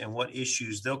voters and what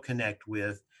issues they'll connect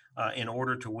with in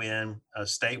order to win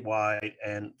statewide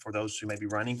and for those who may be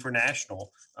running for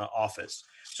national office?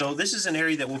 So this is an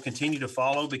area that we'll continue to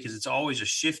follow because it's always a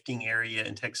shifting area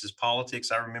in Texas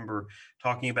politics. I remember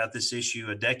talking about this issue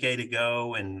a decade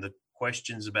ago and the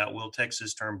questions about will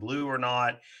Texas turn blue or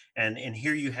not. And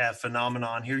here you have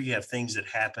phenomenon, here you have things that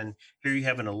happen, here you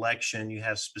have an election, you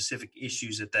have specific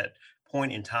issues at that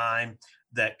point in time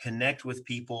that connect with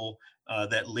people,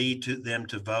 that lead to them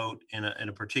to vote in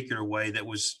a particular way that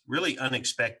was really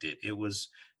unexpected. It was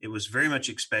very much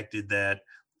expected that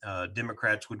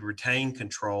Democrats would retain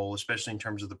control, especially in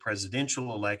terms of the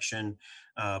presidential election,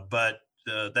 but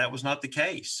that was not the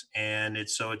case. And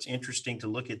it's interesting to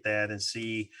look at that and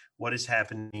see what is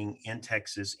happening in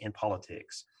Texas in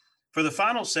politics. For the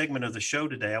final segment of the show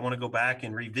today, I want to go back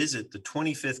and revisit the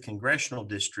 25th Congressional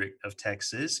District of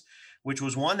Texas, which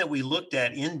was one that we looked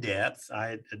at in depth.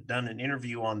 I had done an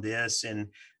interview on this in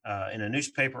a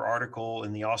newspaper article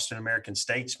in the Austin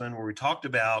American-Statesman, where we talked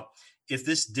about if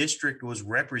this district was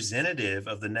representative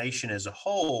of the nation as a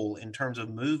whole in terms of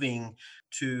moving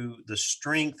to the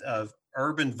strength of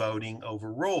urban voting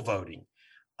over rural voting.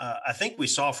 I think we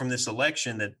saw from this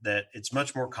election that it's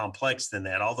much more complex than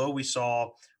that. Although we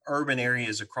saw urban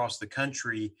areas across the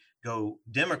country go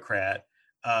Democrat,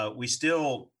 we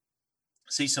still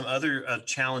see some other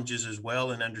challenges as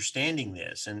well in understanding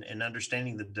this and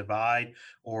understanding the divide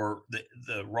or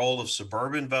the role of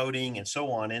suburban voting and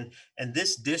so on. And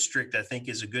this district, I think,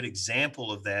 is a good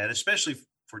example of that, especially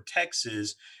for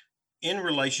Texas in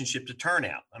relationship to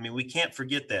turnout. I mean, we can't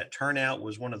forget that turnout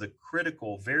was one of the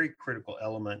very critical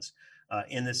elements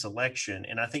in this election.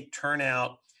 And I think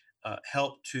turnout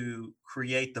helped to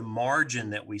create the margin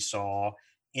that we saw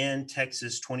in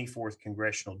Texas 24th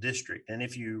Congressional District. And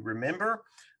if you remember,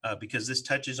 because this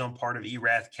touches on part of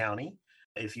Erath County,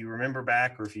 if you remember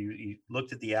back or if you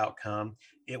looked at the outcome,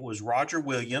 it was Roger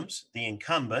Williams, the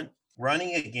incumbent,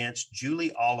 running against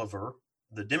Julie Oliver,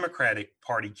 the Democratic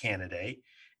Party candidate.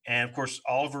 And of course,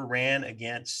 Oliver ran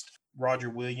against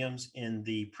Roger Williams in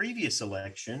the previous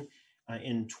election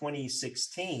in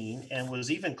 2016 and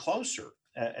was even closer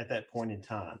at that point in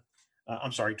time.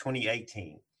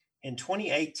 2018. In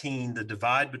 2018, the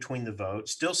divide between the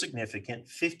votes, still significant,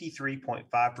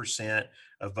 53.5%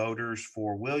 of voters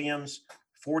for Williams,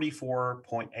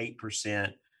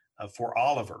 44.8% for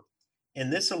Oliver.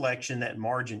 In this election, that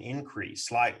margin increased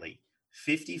slightly.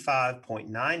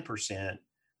 55.9%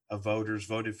 of voters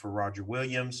voted for Roger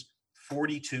Williams,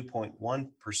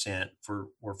 42.1%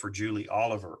 were for Julie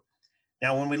Oliver.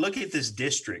 Now, when we look at this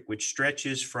district, which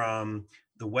stretches from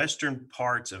the western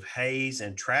parts of Hays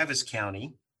and Travis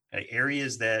County,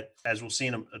 areas that, as we'll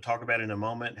see talk about in a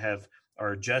moment,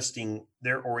 are adjusting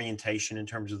their orientation in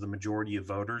terms of the majority of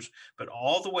voters, but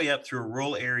all the way up through a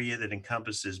rural area that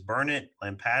encompasses Burnet,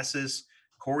 Lampasas,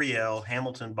 Coryell,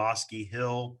 Hamilton, Bosque,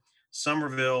 Hill,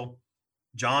 Somerville,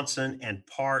 Johnson, and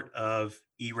part of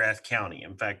Erath County.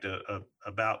 In fact,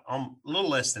 about a little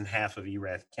less than half of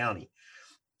Erath County.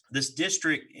 This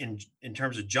district in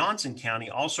terms of Johnson County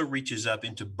also reaches up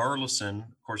into Burleson,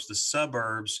 of course, the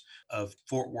suburbs of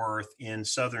Fort Worth in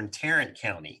southern Tarrant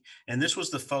County. And this was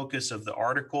the focus of the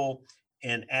article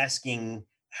and asking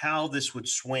how this would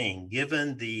swing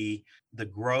given the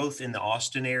growth in the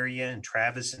Austin area and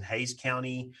Travis and Hays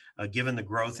County, given the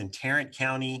growth in Tarrant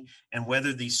County, and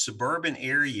whether these suburban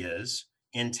areas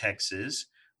in Texas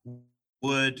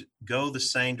would go the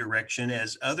same direction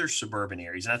as other suburban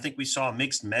areas. And I think we saw a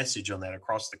mixed message on that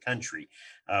across the country.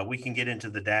 We can get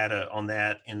into the data on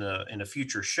that in a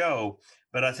future show.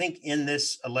 But I think in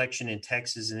this election in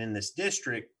Texas and in this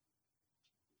district,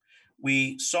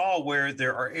 we saw where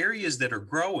there are areas that are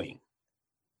growing.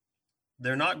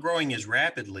 They're not growing as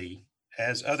rapidly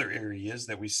as other areas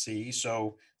that we see.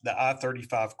 So the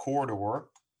I-35 corridor,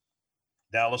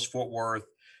 Dallas-Fort Worth,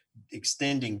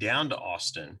 extending down to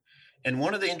Austin. And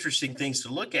one of the interesting things to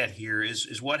look at here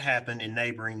is what happened in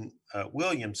neighboring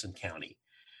Williamson County.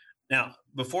 Now,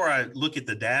 before I look at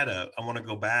the data, I want to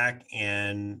go back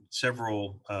and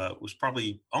was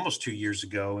probably almost 2 years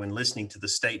ago, and listening to the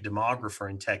state demographer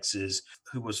in Texas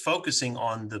who was focusing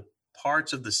on the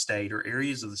parts of the state or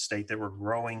areas of the state that were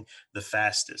growing the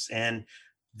fastest. And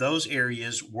those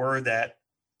areas were that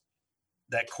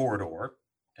corridor,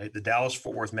 the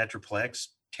Dallas-Fort Worth Metroplex,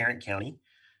 Tarrant County,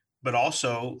 but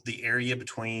also the area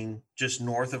between just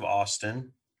north of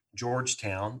Austin,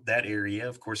 Georgetown, that area,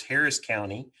 of course, Harris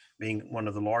County being one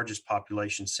of the largest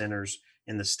population centers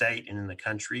in the state and in the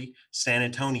country, San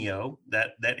Antonio,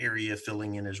 that area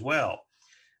filling in as well.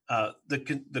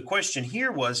 The question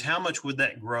here was, how much would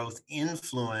that growth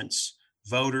influence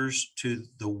voters to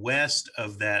the west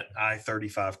of that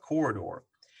I-35 corridor?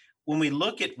 When we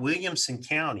look at Williamson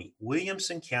County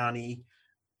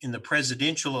in the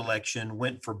presidential election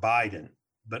went for Biden,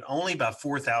 but only by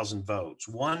 4,000 votes,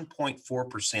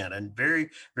 1.4%, a very,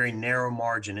 very narrow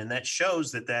margin. And that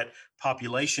shows that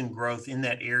population growth in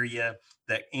that area,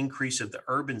 that increase of the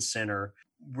urban center,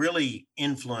 really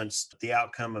influenced the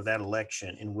outcome of that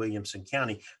election in Williamson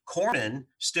County. Cornyn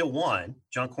still won.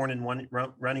 John Cornyn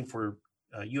running for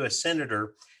U.S.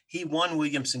 Senator. He won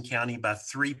Williamson County by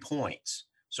 3 points.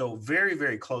 So very,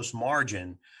 very close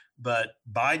margin. But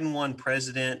Biden won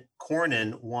president,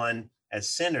 Cornyn won as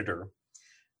senator.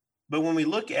 But when we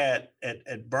look at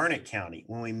Burnet County,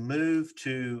 when we move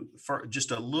to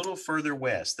just a little further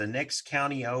west, the next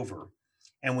county over,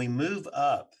 and we move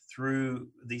up through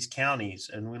these counties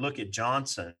and we look at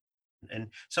Johnson, and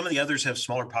some of the others have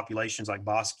smaller populations like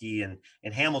Bosque and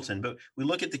Hamilton, but we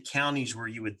look at the counties where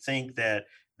you would think that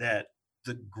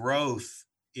the growth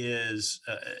is,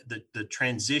 the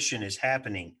transition is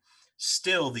happening,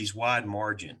 still these wide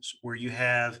margins where you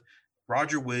have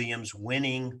Roger Williams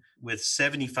winning with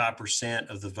 75%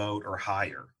 of the vote or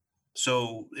higher.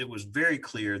 So it was very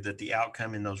clear that the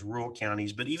outcome in those rural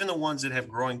counties, but even the ones that have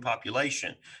growing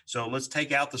population. So let's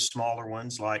take out the smaller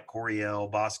ones like Coryell,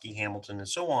 Bosque, Hamilton, and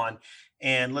so on.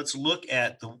 And let's look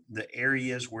at the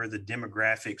areas where the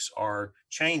demographics are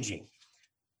changing.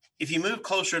 If you move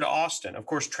closer to Austin, of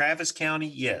course, Travis County,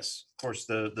 yes, of course,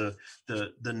 the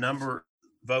number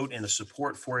vote and the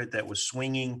support for it that was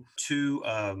swinging to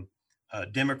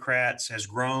Democrats has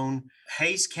grown.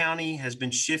 Hays County has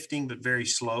been shifting, but very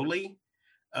slowly.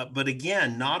 But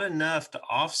again, not enough to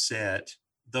offset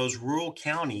those rural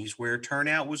counties where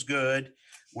turnout was good,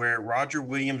 where Roger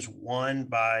Williams won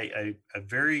by a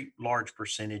very large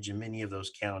percentage in many of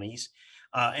those counties,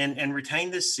 and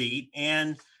retained this seat,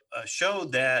 and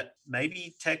showed that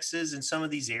maybe Texas in some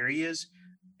of these areas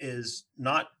is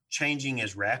not changing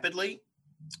as rapidly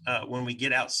when we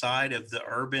get outside of the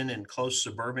urban and close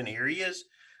suburban areas.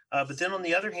 But then on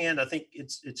the other hand, I think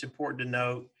it's important to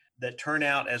note that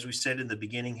turnout, as we said in the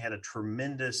beginning, had a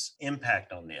tremendous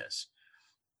impact on this.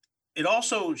 It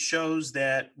also shows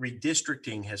that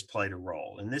redistricting has played a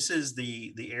role. And this is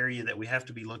the area that we have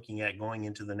to be looking at going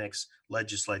into the next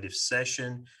legislative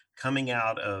session, coming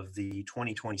out of the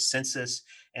 2020 census,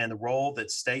 and the role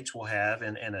that states will have,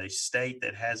 and a state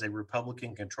that has a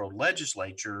Republican-controlled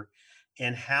legislature,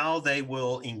 and how they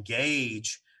will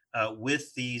engage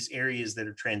with these areas that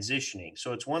are transitioning.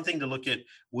 So it's one thing to look at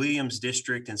Williams'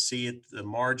 district and see it, the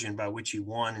margin by which he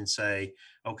won, and say,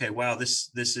 okay, wow,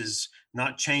 this is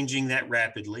not changing that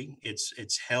rapidly.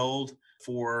 It's held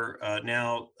for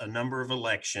now a number of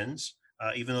elections,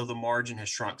 even though the margin has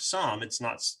shrunk some. It's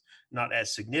not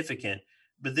as significant.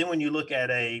 But then when you look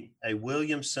at a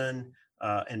Williamson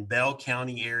and Bell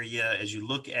County area, as you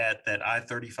look at that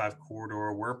I-35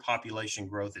 corridor where population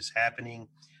growth is happening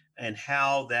and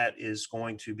how that is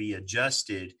going to be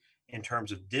adjusted in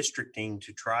terms of districting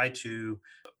to try to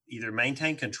either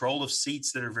maintain control of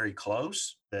seats that are very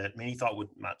close, that many thought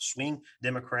might swing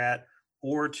Democrat,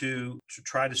 or to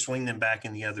try to swing them back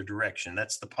in the other direction.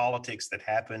 That's the politics that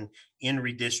happen in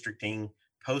redistricting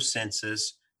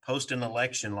post-census, post an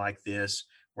election like this,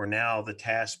 where now the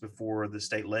task before the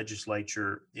state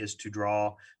legislature is to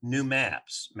draw new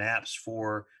maps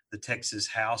for the Texas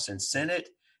House and Senate,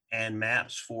 and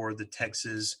maps for the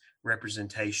Texas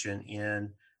representation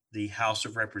in the House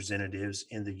of Representatives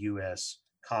in the U.S.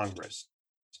 Congress.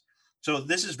 So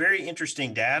this is very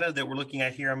interesting data that we're looking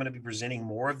at here. I'm going to be presenting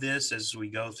more of this as we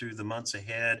go through the months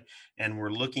ahead, and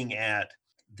we're looking at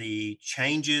the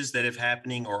changes that have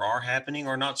happening or are happening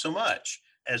or not so much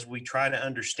as we try to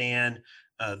understand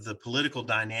the political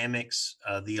dynamics,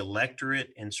 the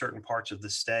electorate in certain parts of the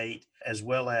state, as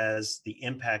well as the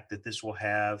impact that this will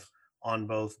have on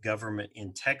both government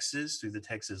in Texas through the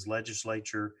Texas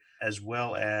legislature, as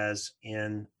well as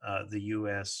in the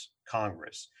U.S.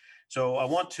 Congress. So I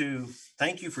want to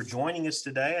thank you for joining us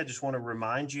today. I just want to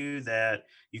remind you that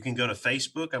you can go to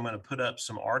Facebook. I'm going to put up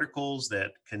some articles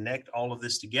that connect all of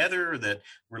this together, that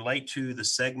relate to the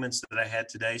segments that I had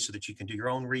today, so that you can do your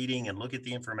own reading and look at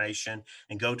the information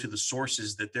and go to the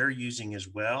sources that they're using as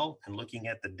well, and looking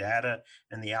at the data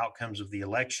and the outcomes of the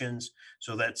elections.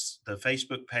 So that's the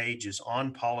Facebook page is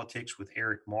On Politics with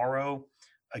Eric Morrow.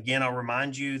 Again, I'll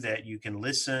remind you that you can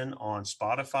listen on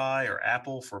Spotify or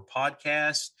Apple for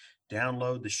podcasts,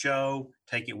 download the show,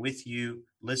 take it with you,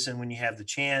 listen when you have the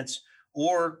chance,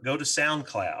 or go to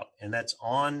SoundCloud, and that's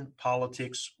On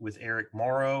Politics with Eric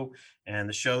Morrow. And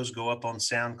the shows go up on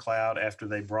SoundCloud after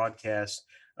they broadcast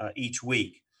each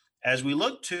week. As we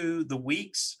look to the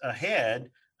weeks ahead,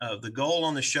 the goal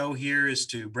on the show here is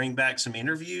to bring back some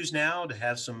interviews now, to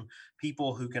have some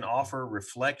people who can offer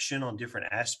reflection on different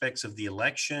aspects of the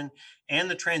election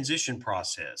and the transition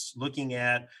process, looking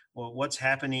at what's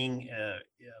happening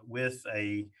with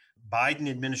a Biden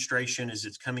administration as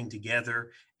it's coming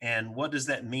together, and what does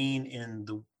that mean in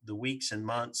the weeks and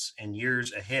months and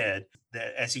years ahead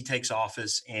that as he takes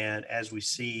office and as we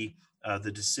see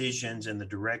the decisions and the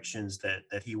directions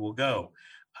that he will go.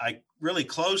 I really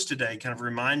close today kind of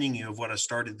reminding you of what I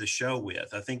started the show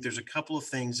with. I think there's a couple of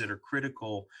things that are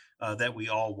critical that we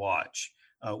all watch.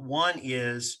 One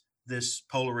is this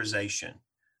polarization.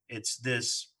 It's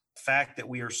this fact that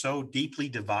we are so deeply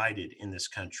divided in this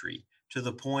country to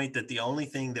the point that the only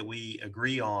thing that we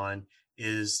agree on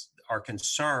is our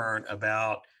concern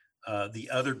about the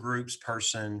other group's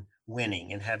person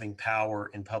winning and having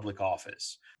power in public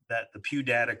office. That the Pew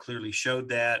data clearly showed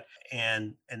that,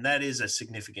 and that is a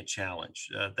significant challenge.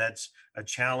 That's a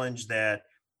challenge that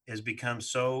has become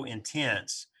so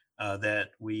intense that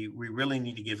we really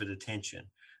need to give it attention.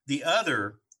 The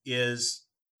other is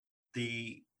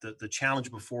the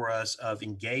challenge before us of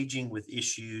engaging with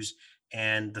issues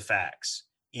and the facts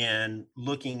in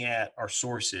looking at our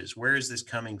sources. Where is this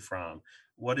coming from?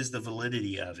 What is the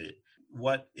validity of it?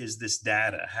 What is this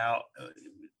data? How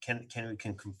can we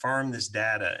confirm this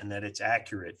data and that it's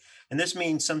accurate? And this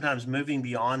means sometimes moving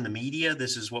beyond the media.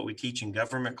 This is what we teach in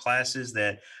government classes,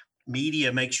 that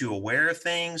media makes you aware of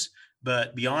things,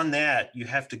 but beyond that, you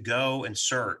have to go and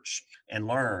search and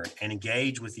learn and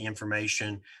engage with the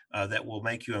information that will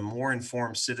make you a more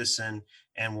informed citizen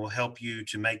and will help you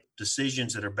to make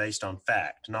decisions that are based on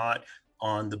fact, not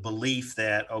on the belief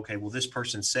that, okay, well, this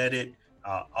person said it,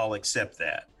 I'll accept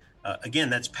that. Again,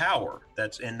 that's power.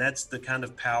 That's the kind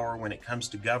of power when it comes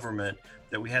to government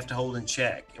that we have to hold in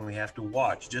check and we have to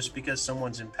watch. Just because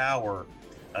someone's in power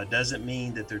doesn't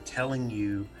mean that they're telling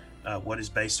you what is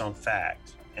based on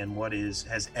fact and what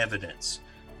has evidence.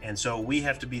 And so we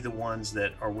have to be the ones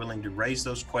that are willing to raise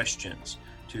those questions,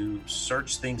 to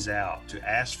search things out, to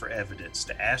ask for evidence,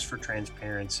 to ask for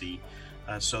transparency,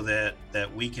 so that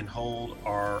we can hold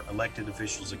our elected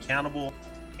officials accountable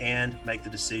and make the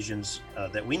decisions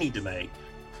that we need to make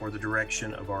for the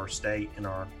direction of our state and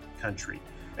our country.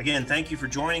 Again, thank you for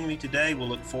joining me today. We'll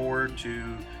look forward to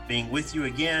being with you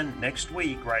again next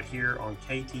week right here on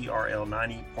KTRL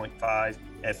 90.5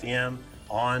 FM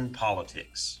on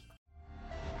Politics.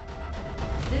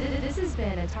 This has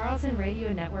been a Tarleton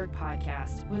Radio Network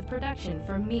podcast with production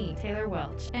from me, Taylor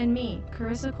Welch, and me,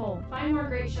 Carissa Cole. Find more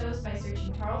great shows by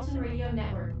searching Tarleton Radio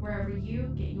Network wherever you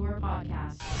get your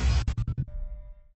podcasts.